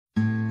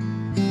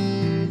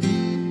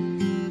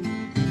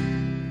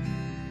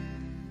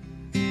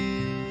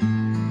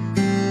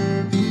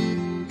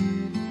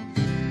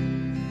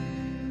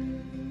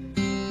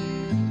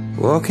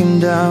Walking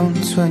down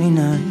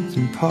 29th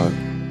and Park,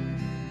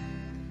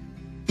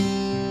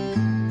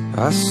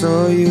 I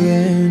saw you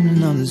in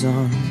another's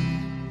arm.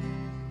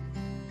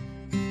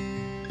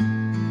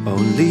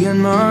 Only a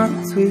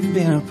month we've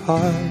been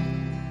apart.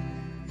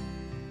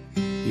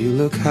 You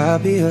look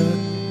happier.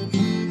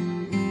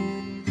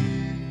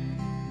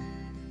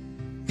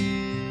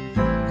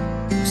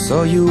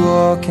 Saw you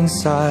walk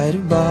inside a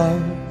bar.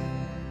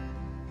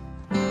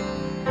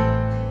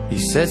 You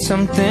said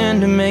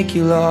something to make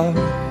you laugh.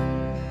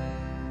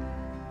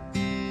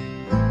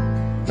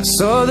 I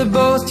saw that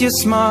both your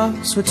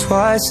smiles were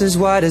twice as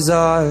wide as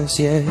ours.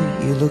 Yeah,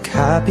 you look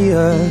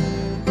happier,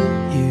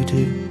 you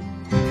do.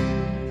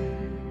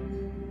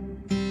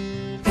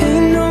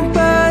 Ain't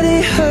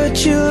nobody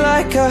hurt you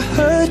like I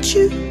hurt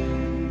you,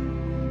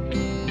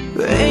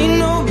 but ain't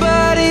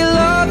nobody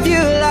love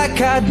you like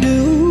I do.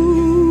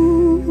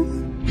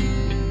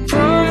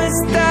 Promise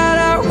that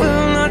I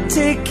will not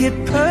take it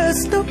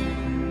personal,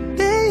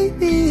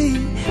 baby,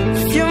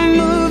 if you're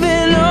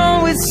moving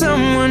on with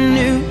someone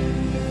new.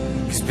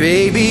 'Cause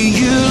baby,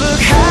 you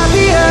look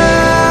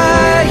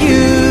happier,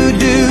 you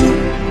do.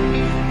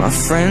 My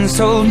friends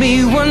told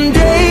me one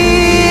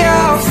day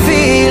I'll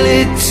feel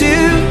it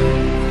too,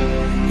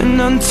 and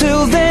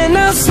until then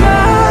I'll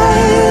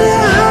smile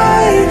and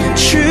hide the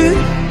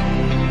truth,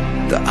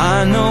 that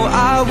I know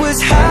I was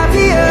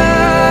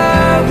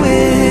happier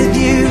with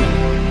you.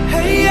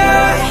 Hey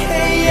yeah,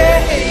 hey yeah,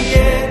 hey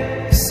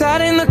yeah.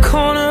 Sat in the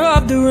corner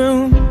of the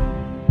room,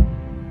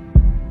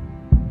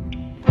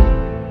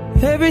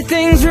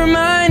 everything's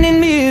reminding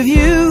me of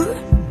you.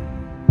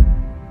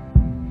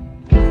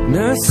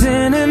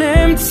 Nursing an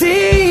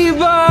empty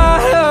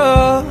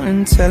bottle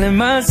and telling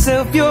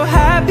myself you're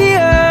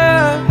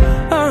happier,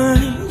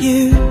 aren't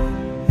you?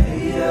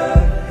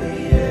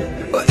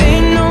 Well,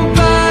 ain't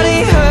nobody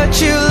hurt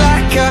you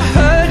like I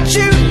hurt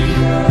you,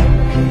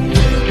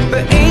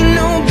 but ain't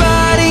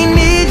nobody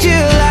need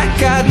you like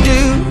I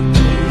do.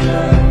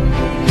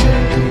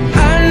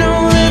 I know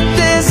that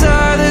there's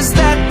others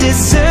that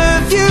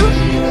deserve you,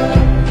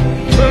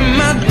 but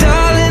my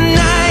darling,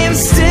 I am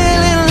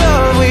still in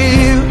love with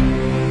you.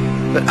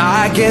 But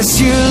I guess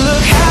you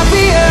look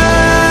happier,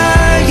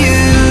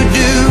 you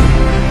do.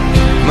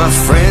 My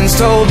friends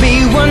told me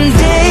one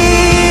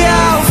day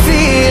I'll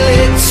feel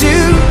it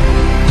too.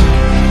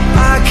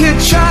 I could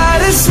try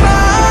to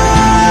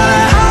smile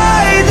and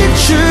hide the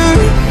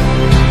truth,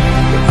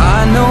 but I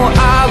know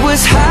I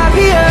was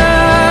happier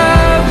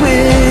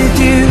with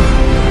you.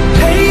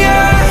 Hey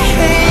yeah,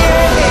 hey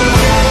yeah, hey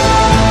yeah.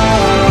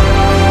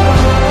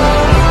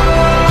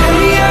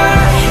 Hey yeah,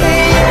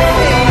 hey yeah,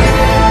 hey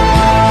yeah.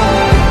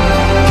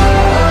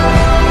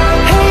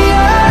 Hey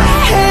yeah,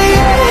 hey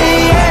yeah,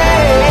 hey yeah.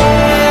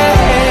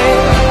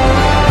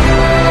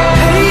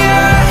 Hey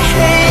yeah,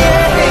 hey yeah,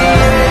 hey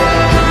yeah.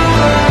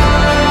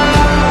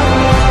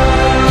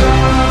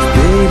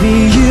 Baby,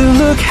 you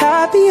look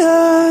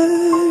happier,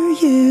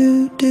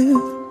 you do.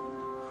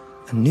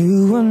 I knew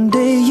one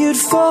day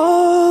you'd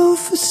fall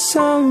for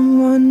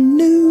someone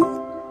new,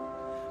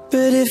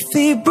 but if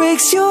he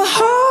breaks your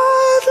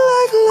heart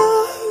like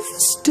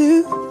lovers do,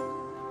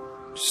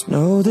 just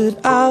know that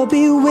I'll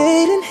be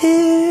waiting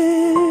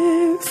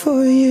here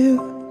for you.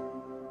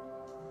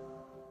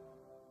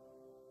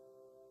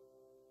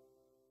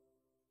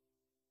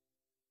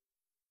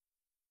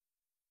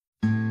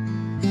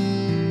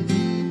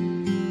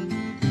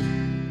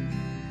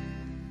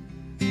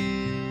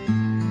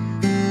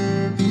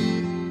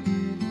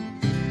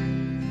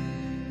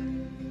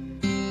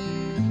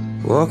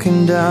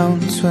 Walking down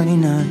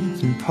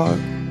 29th and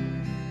Park,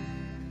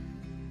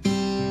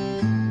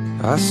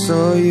 I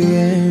saw you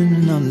in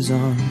another's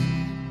arm.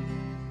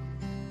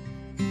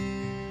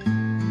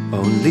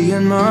 Only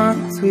a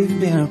month we've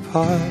been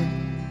apart.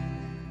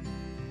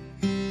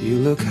 You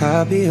look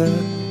happier.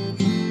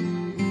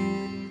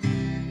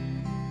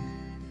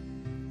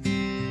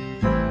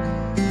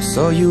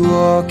 Saw you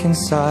walk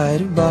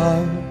inside a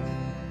bar.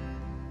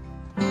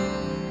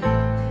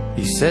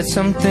 You said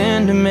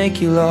something to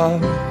make you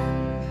laugh.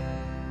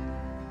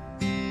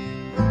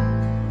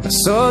 I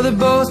saw that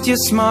both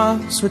your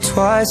smiles were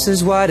twice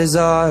as wide as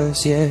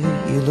ours. Yeah,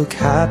 you look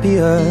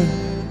happier,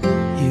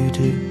 you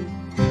do.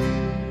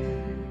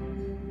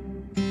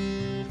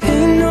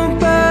 Ain't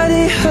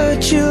nobody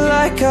hurt you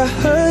like I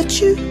hurt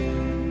you,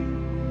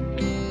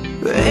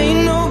 but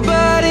ain't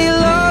nobody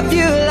love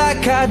you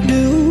like I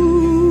do.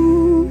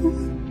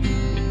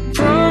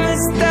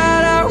 Promise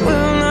that I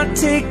will not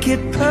take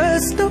it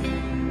personal,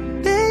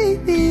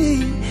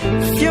 baby,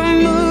 if you're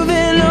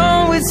moving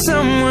on with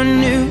someone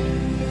new.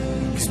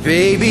 'Cause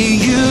baby,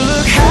 you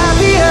look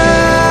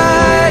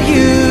happier,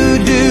 you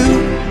do.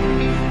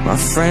 My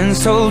friends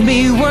told me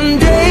one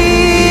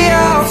day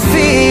I'll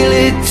feel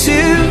it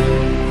too,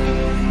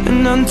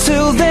 and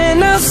until then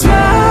I'll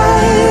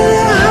smile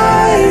and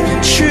hide the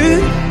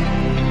truth,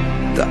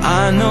 that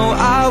I know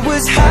I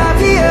was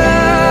happier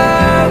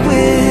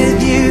with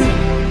you.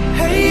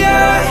 Hey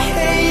yeah,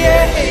 hey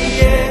yeah, hey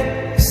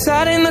yeah.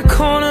 Sat in the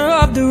corner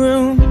of the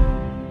room,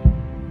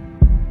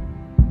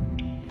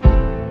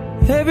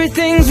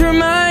 Everything's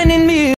reminding me